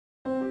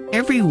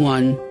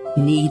Everyone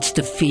needs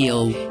to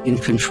feel in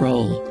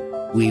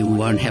control. We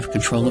want to have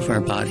control of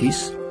our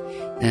bodies,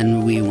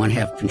 and we want to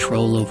have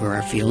control over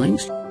our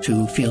feelings,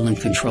 to feel in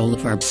control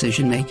of our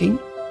decision-making.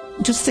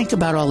 Just think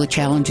about all the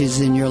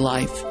challenges in your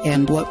life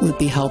and what would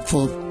be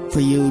helpful for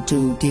you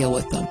to deal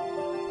with them.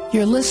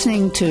 You're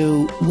listening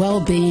to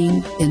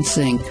Well-Being in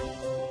Sync.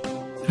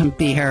 I'm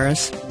Bea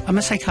Harris. I'm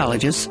a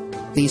psychologist.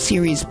 These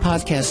series of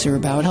podcasts are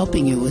about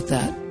helping you with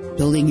that,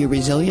 building your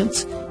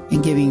resilience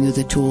and giving you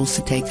the tools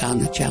to take on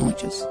the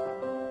challenges.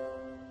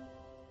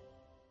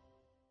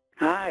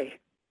 Hi,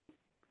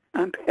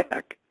 I'm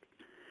back.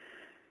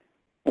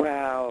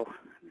 Wow,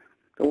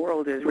 the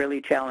world is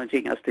really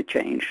challenging us to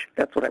change.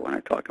 That's what I want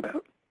to talk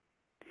about.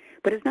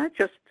 But it's not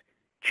just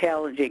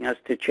challenging us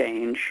to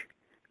change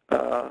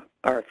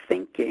our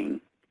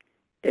thinking.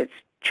 It's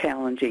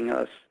challenging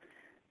us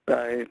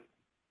by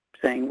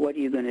saying, what are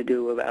you going to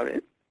do about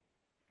it?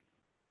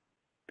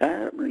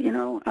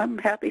 I'm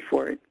happy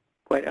for it,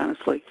 quite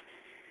honestly.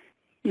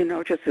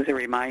 Just as a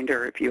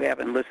reminder, if you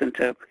haven't listened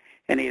to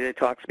any of the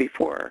talks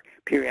before,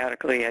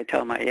 periodically I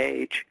tell my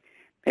age.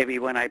 Maybe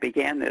when I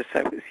began this,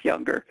 I was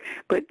younger,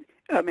 but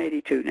I'm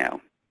 82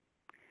 now.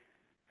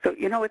 So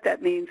you know what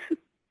that means?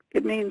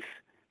 It means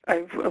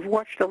I've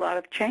watched a lot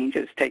of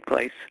changes take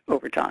place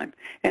over time,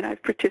 and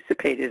I've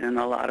participated in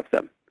a lot of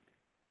them.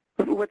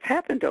 What's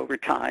happened over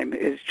time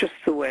is just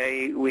the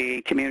way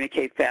we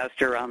communicate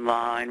faster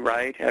online,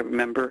 right? I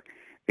remember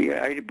when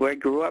I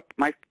grew up,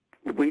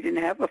 we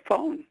didn't have a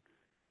phone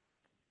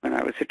when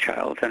I was a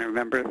child, and I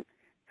remember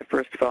the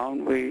first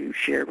phone we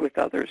shared with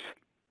others.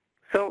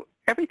 So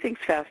everything's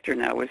faster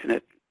now, isn't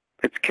it?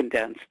 It's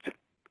condensed.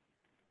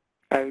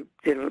 I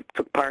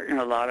took part in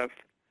a lot of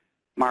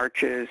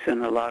marches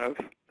and a lot of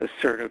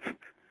assertive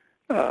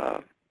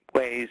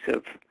ways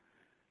of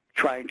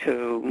trying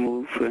to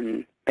move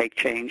and make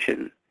change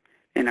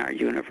in our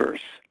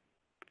universe.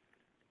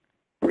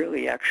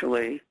 Really,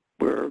 actually,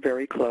 we're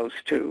very close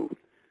to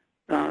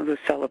the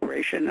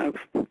celebration of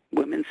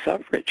women's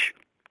suffrage.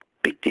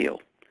 Big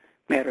deal.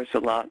 Matters a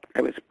lot.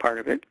 I was a part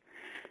of it.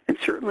 And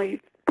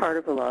certainly part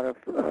of a lot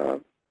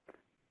of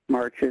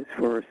marches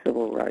for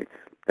civil rights.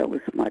 That was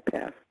my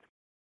past.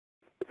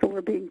 So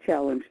we're being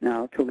challenged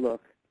now to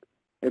look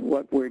at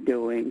what we're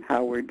doing,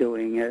 how we're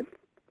doing it,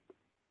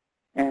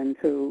 and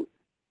to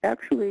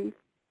actually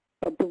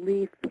a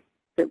belief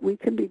that we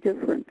can be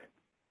different.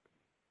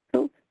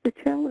 So the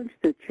challenge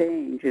to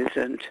change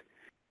isn't,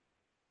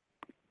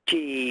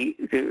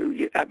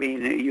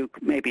 you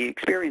maybe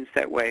experienced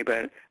that way,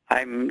 but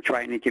I'm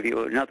trying to give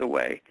you another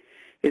way,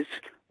 is,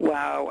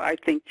 wow, I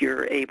think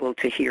you're able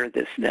to hear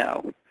this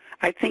now.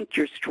 I think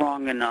you're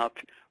strong enough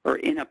or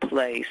in a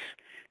place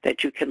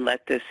that you can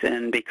let this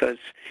in because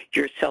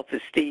your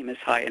self-esteem is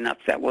high enough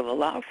that will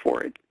allow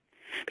for it.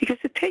 Because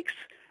it takes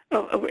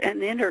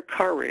an inner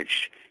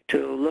courage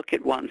to look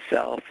at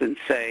oneself and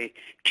say,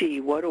 gee,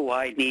 what do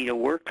I need to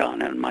work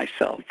on in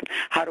myself?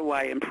 How do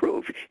I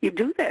improve? You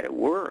do that at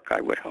work,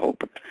 I would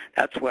hope.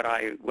 That's what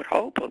I would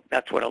hope.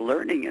 That's what a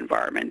learning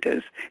environment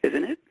is,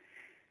 isn't it?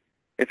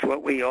 It's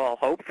what we all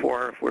hope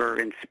for if we're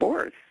in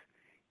sports.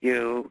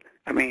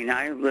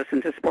 I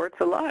listen to sports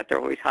a lot.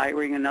 They're always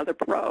hiring another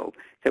pro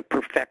to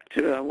perfect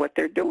what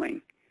they're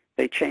doing.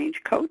 They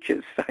change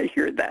coaches. I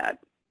hear that.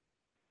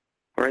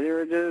 Or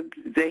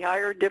they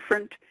hire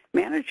different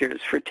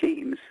managers for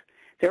teams.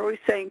 They're always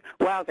saying,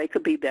 wow, they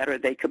could be better,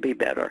 they could be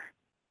better.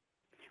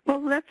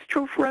 Well, that's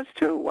true for us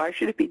too. Why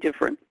should it be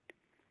different?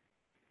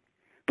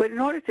 But in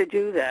order to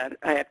do that,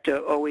 I have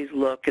to always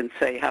look and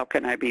say, how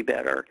can I be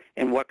better?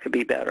 And what could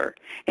be better?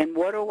 And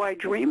what do I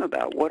dream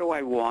about? What do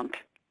I want?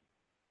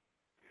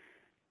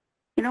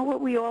 You know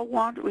what we all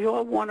want? We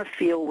all want to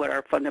feel what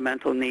our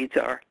fundamental needs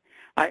are.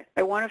 I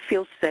want to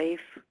feel safe.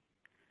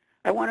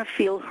 I want to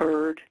feel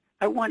heard.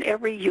 I want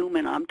every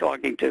human I'm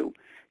talking to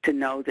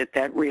know that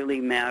that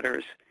really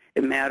matters.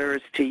 It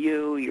matters to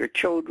you, your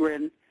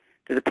children,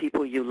 to the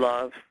people you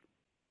love,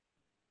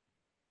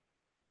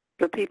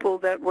 the people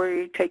that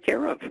we take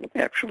care of,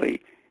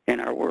 actually,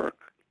 in our work.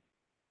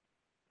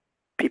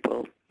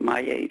 People my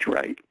age,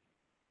 right?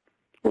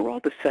 We're all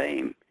the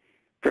same,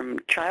 from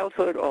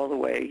childhood all the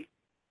way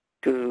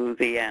to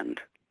the end.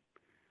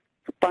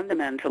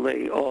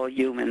 Fundamentally, all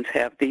humans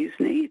have these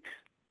needs,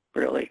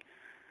 really.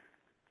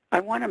 I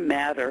want to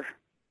matter.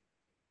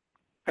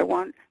 I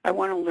want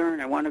to learn.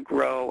 I want to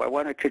grow. I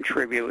want to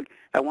contribute.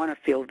 I want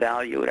to feel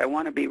valued. I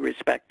want to be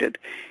respected.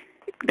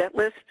 That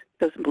list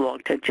doesn't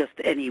belong to just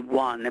any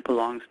one. It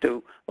belongs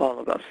to all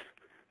of us.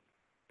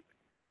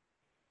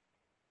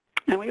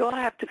 And we all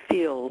have to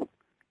feel,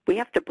 we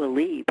have to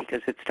believe,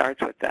 because it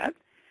starts with that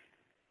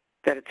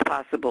it's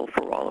possible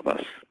for all of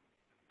us,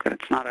 that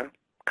it's not a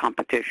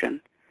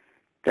competition,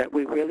 that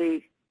we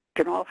really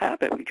can all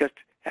have it. We just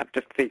have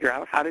to figure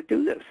out how to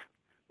do this.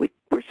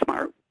 We're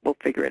smart. We'll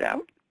figure it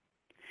out.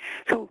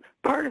 So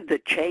part of the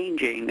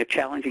challenging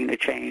the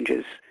change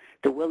is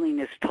the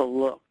willingness to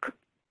look,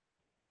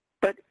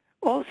 but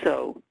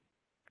also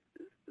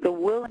the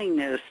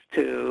willingness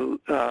to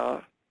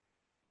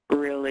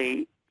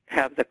really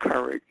have the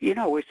courage.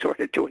 We're sort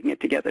of doing it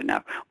together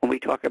now when we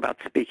talk about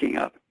speaking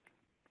up.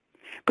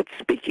 But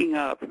speaking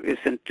up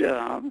isn't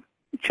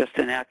just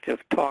an act of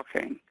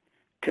talking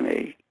to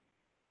me.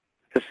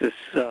 This is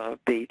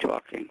B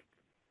talking,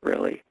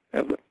 really,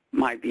 of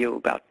my view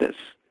about this.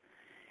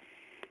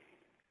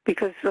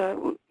 Because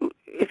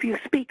if you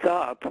speak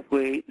up,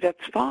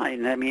 that's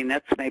fine. I mean,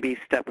 that's maybe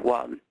step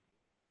one.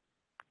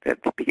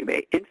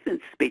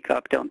 Infants speak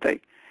up, don't they,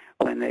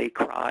 when they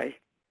cry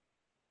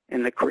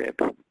in the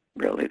crib?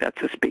 Really,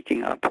 that's a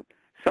speaking up.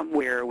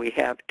 Somewhere we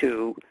have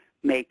to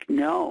make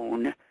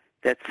known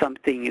that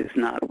something is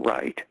not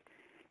right.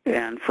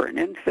 And for an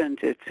infant,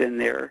 it's in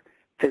their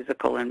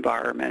physical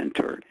environment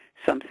or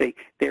something.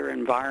 Their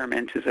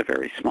environment is a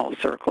very small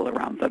circle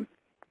around them.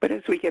 But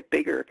as we get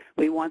bigger,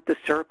 we want the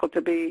circle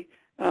to be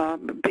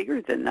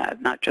bigger than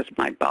that, not just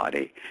my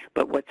body,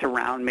 but what's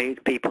around me,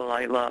 the people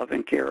I love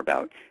and care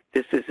about.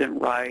 This isn't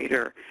right,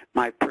 or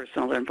my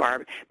personal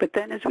environment. But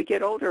then as we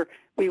get older,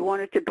 we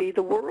want it to be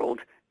the world.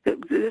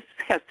 This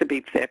has to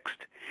be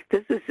fixed.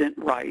 This isn't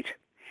right.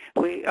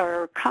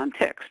 Our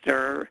context,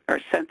 our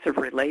sense of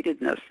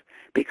relatedness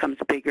becomes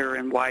bigger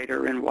and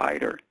wider and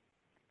wider.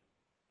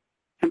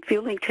 And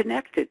feeling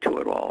connected to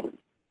it all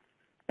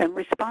and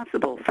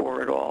responsible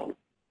for it all.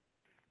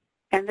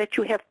 And that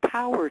you have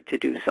power to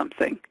do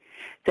something,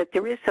 that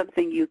there is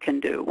something you can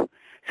do.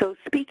 So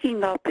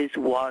speaking up is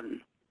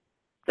one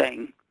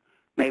thing.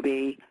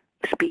 Maybe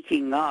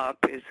speaking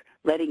up is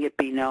letting it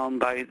be known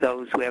by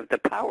those who have the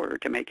power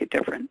to make it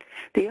different.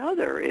 The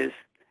other is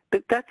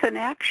that that's an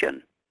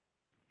action.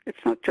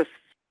 It's not just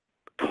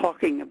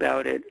talking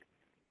about it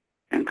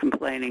and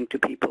complaining to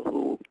people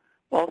who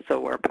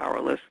also are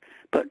powerless,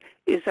 but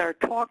is our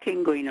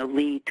talking going to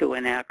lead to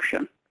an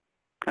action?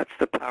 That's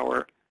the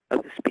power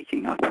of the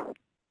speaking up.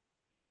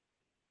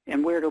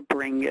 And where to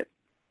bring it.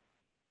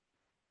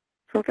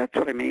 So that's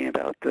what I mean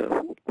about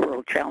the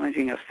world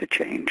challenging us to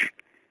change.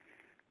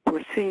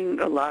 We're seeing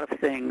a lot of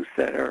things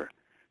that are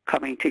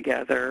coming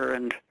together,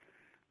 and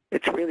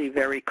it's really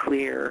very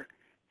clear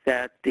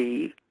that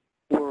the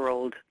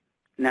world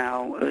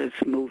now is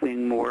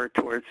moving more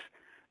towards,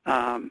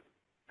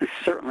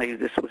 certainly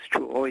this was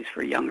true always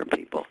for younger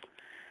people,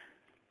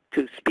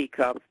 to speak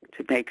up,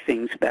 to make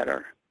things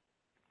better.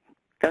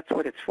 That's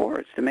what it's for,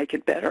 it's to make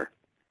it better.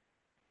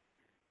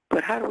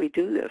 But how do we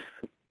do this?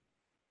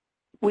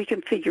 We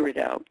can figure it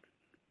out.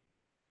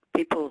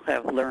 People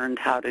have learned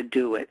how to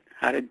do it,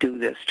 how to do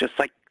this, just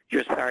like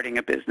you're starting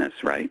a business,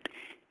 right?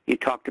 You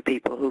talk to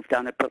people who've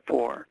done it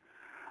before.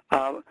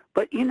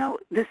 But,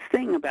 this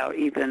thing about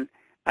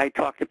I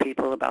talk to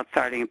people about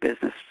starting a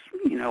business.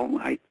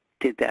 I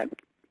did that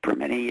for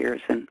many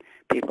years, and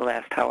people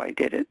asked how I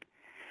did it.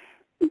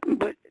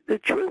 But the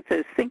truth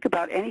is, think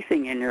about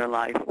anything in your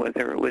life,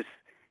 whether it was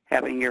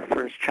having your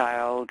first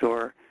child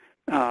or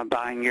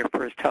buying your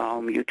first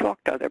home. You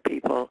talk to other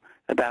people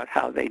about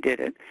how they did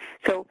it.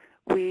 So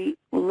we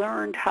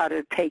learned how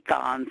to take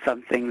on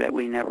something that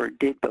we never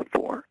did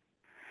before,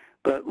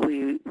 but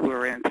we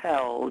were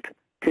impelled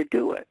to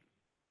do it.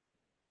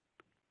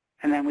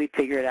 And then we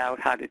figured out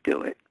how to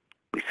do it.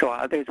 We saw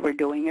others were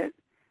doing it.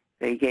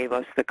 They gave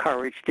us the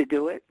courage to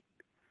do it.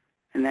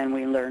 And then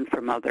we learned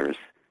from others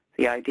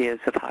the ideas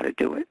of how to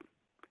do it.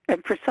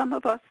 And for some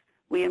of us,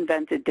 we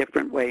invented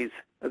different ways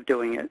of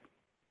doing it.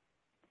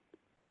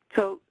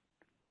 So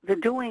the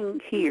doing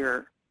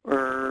here,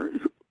 or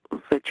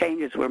the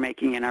changes we're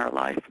making in our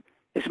life,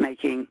 is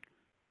making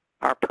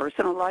our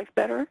personal life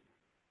better,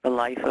 the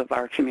life of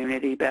our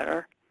community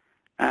better,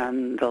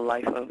 and the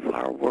life of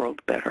our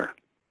world better.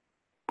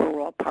 We're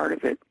all part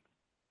of it.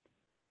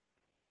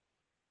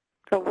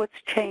 So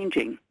what's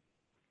changing?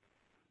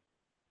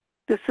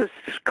 This is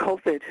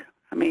COVID.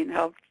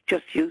 I'll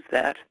just use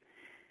that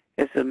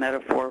as a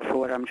metaphor for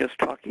what I'm just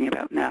talking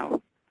about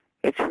now.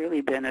 It's really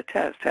been a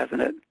test,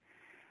 hasn't it?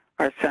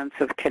 Our sense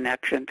of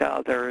connection to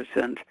others,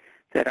 and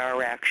that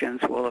our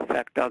actions will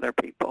affect other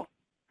people.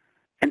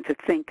 And to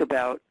think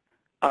about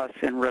us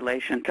in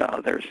relation to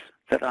others,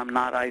 that I'm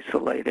not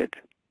isolated.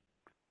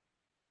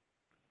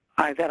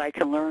 That I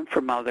can learn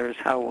from others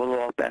how we'll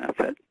all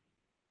benefit.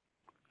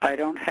 I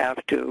don't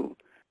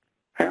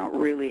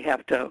really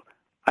have to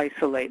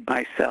isolate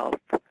myself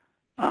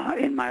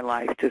in my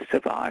life to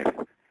survive,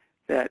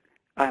 that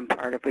I'm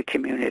part of a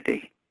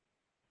community.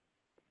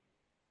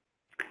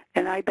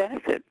 And I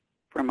benefit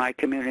from my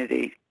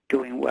community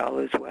doing well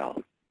as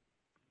well.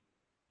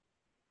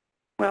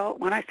 Well,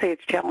 when I say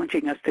it's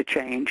challenging us to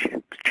change,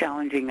 it's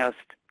challenging us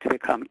to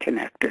become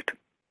connected,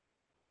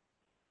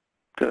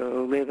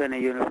 to live in a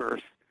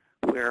universe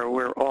where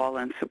we're all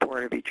in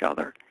support of each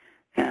other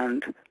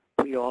and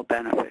we all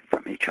benefit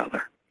from each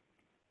other.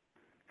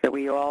 That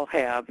we all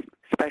have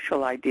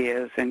special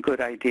ideas and good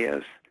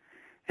ideas,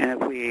 and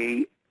if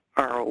we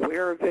are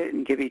aware of it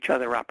and give each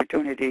other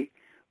opportunity,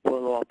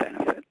 we'll all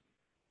benefit.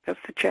 That's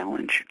the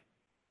challenge.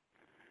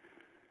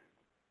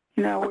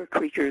 We're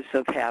creatures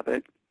of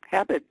habit.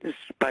 Habit is,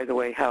 by the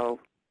way, how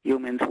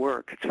humans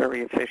work. It's a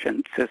very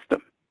efficient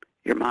system.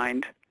 Your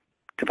mind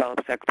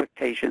develops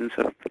expectations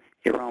of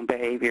your own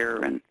behavior,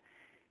 and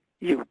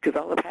you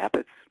develop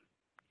habits.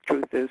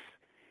 truth is,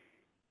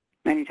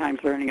 many times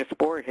learning a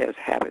sport has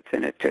habits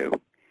in it too.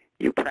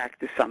 You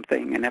practice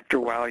something, and after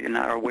a while you're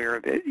not aware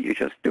of it. You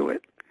just do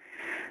it.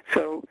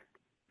 So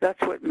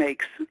that's what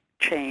makes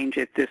change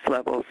at this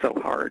level so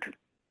hard,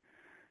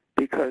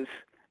 because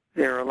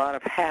there are a lot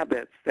of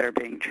habits that are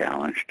being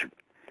challenged.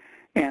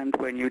 And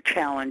when you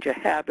challenge a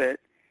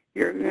habit,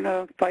 you're going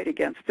to fight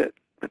against it.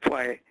 That's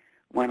why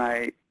when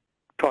I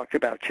talked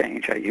about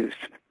change, I used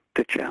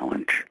the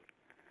challenge.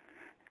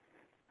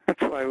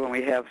 That's why when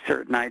we have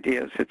certain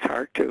ideas, it's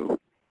hard to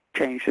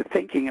change the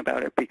thinking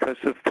about it because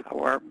of how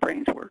our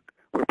brains work.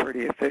 We're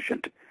pretty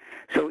efficient.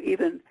 So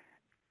even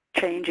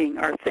changing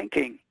our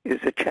thinking is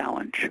a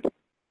challenge.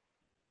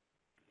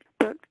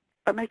 But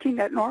I'm making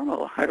that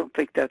normal. I don't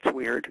think that's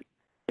weird.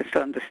 Just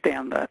to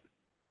understand that.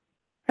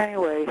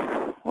 Anyway,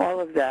 all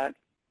of that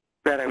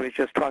I was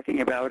just talking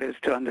about is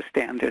to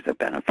understand there's a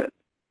benefit.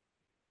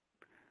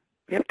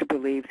 We have to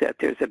believe that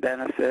there's a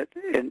benefit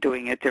in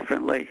doing it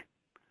differently.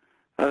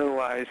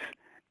 Otherwise,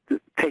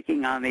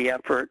 taking on the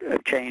effort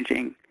of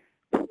changing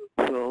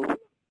will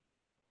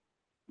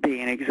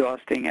be an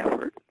exhausting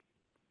effort.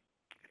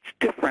 It's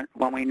different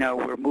when we know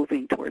we're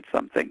moving towards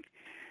something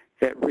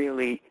that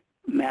really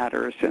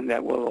matters and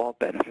that we'll all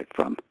benefit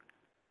from.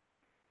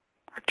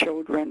 Our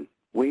children,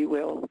 we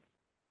will,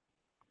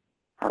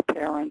 our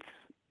parents,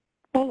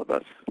 all of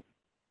us.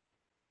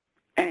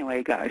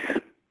 Anyway, guys,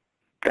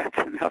 that's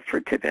enough for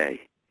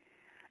today.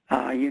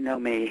 You know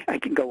me. I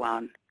can go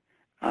on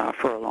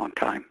for a long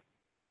time.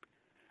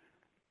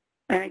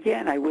 And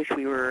again, I wish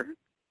we were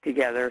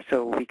together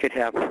so we could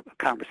have a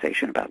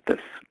conversation about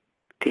this,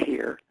 to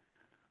hear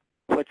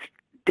what's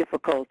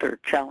difficult or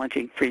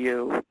challenging for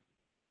you,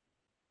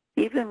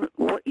 even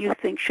what you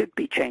think should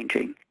be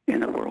changing in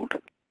the world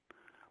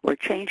or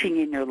changing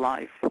in your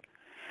life.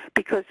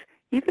 Because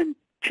even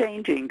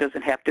changing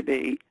doesn't have to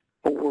be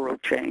a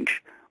world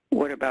change.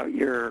 What about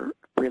your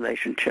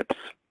relationships?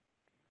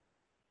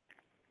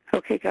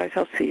 Okay, guys,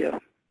 I'll see you.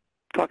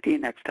 Talk to you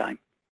next time.